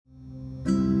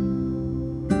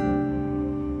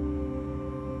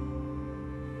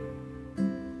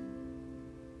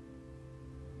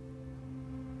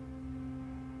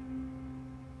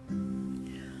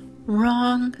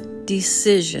Wrong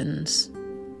decisions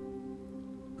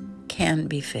can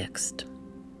be fixed.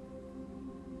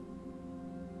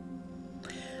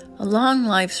 Along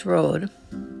life's road,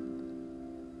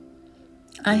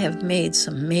 I have made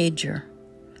some major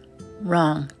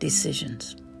wrong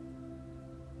decisions.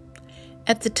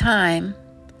 At the time,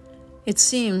 it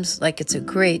seems like it's a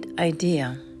great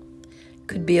idea.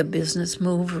 Could be a business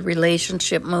move, a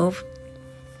relationship move.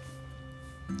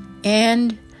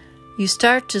 And you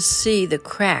start to see the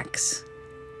cracks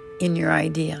in your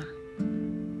idea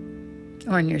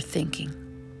or in your thinking.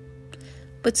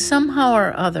 But somehow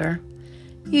or other,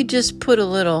 you just put a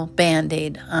little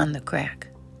Band-Aid on the crack.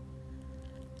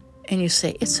 And you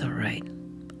say, it's all right.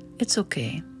 It's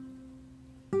okay.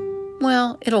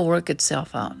 Well, it'll work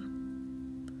itself out.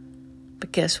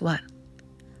 But guess what?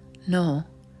 No,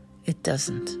 it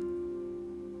doesn't.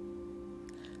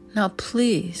 Now,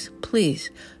 please,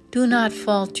 do not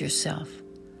fault yourself.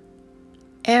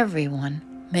 Everyone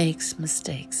makes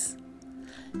mistakes.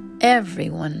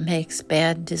 Everyone makes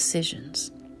bad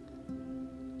decisions.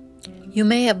 You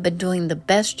may have been doing the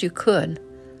best you could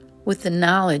with the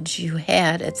knowledge you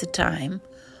had at the time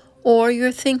or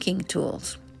your thinking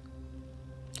tools.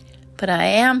 But I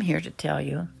am here to tell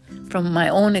you from my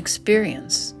own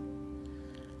experience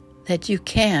that you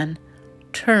can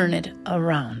turn it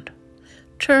around.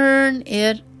 Turn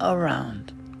it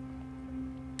around.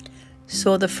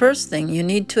 So the first thing you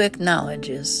need to acknowledge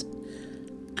is,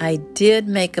 I did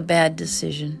make a bad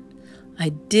decision. I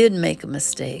did make a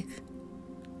mistake.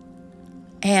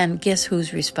 And guess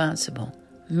who's responsible?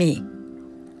 Me.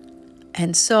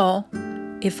 And so,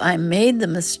 if I made the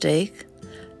mistake,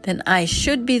 then I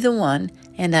should be the one,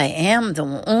 and I am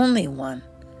the only one,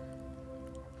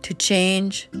 to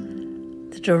change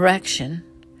the direction,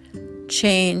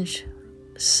 change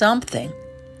something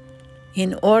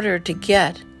in order to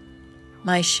get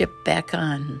my ship back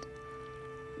on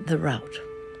the route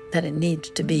that it needs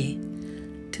to be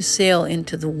to sail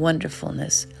into the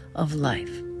wonderfulness of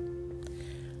life.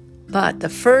 But the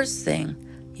first thing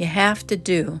you have to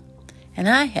do, and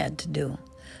I had to do,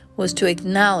 was to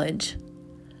acknowledge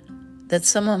that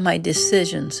some of my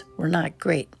decisions were not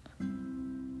great.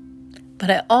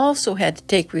 But I also had to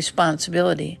take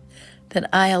responsibility that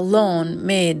I alone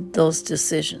made those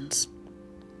decisions.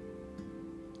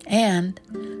 And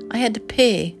I had to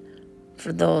pay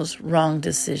for those wrong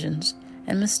decisions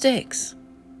and mistakes.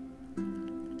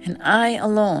 And I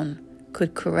alone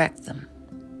could correct them.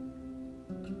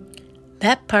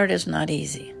 That part is not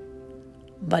easy,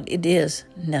 but it is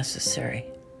necessary.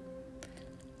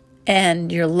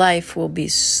 And your life will be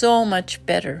so much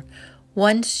better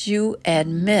once you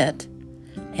admit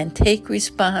and take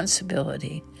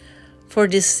responsibility for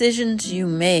decisions you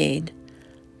made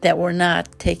that were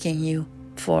not taking you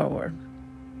forward.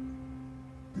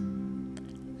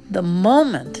 The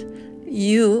moment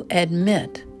you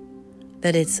admit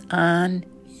that it's on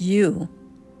you,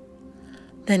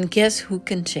 then guess who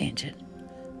can change it?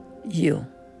 You.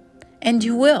 And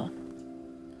you will.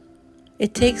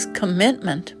 It takes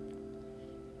commitment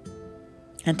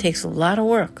and takes a lot of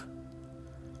work.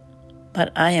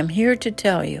 But I am here to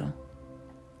tell you,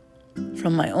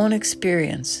 from my own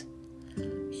experience,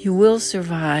 you will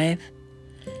survive,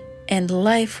 and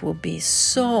life will be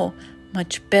so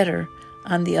much better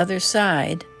on the other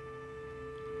side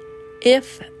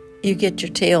if you get your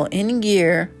tail in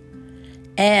gear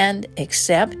and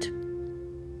accept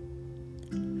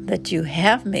that you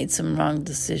have made some wrong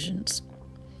decisions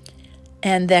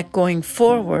and that going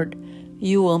forward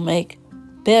you will make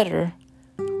better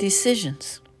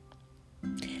decisions.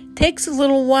 Takes a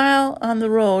little while on the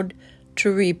road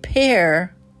to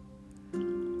repair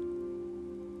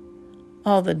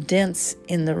all the dents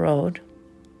in the road.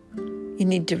 You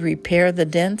need to repair the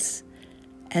dents,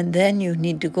 and then you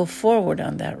need to go forward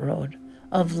on that road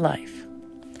of life.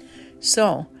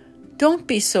 So, don't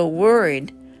be so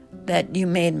worried that you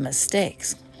made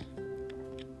mistakes.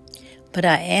 But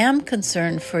I am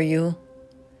concerned for you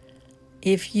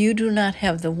if you do not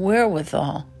have the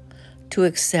wherewithal to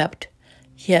accept,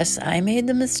 yes, I made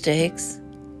the mistakes,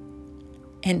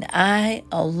 and I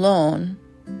alone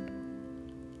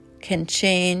can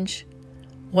change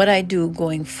what I do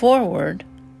going forward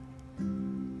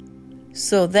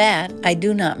so that I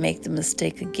do not make the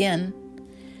mistake again.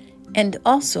 And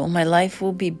also my life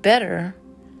will be better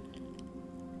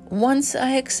once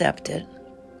I accept it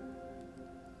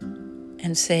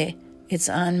and say, it's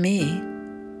on me.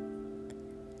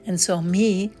 And so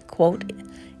me, quote,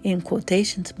 in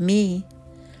quotations, me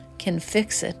can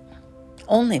fix it.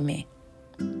 Only me.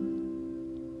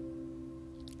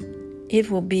 It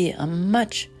will be a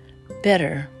much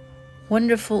better,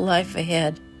 wonderful life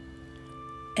ahead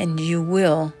and you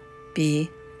will be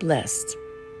blessed.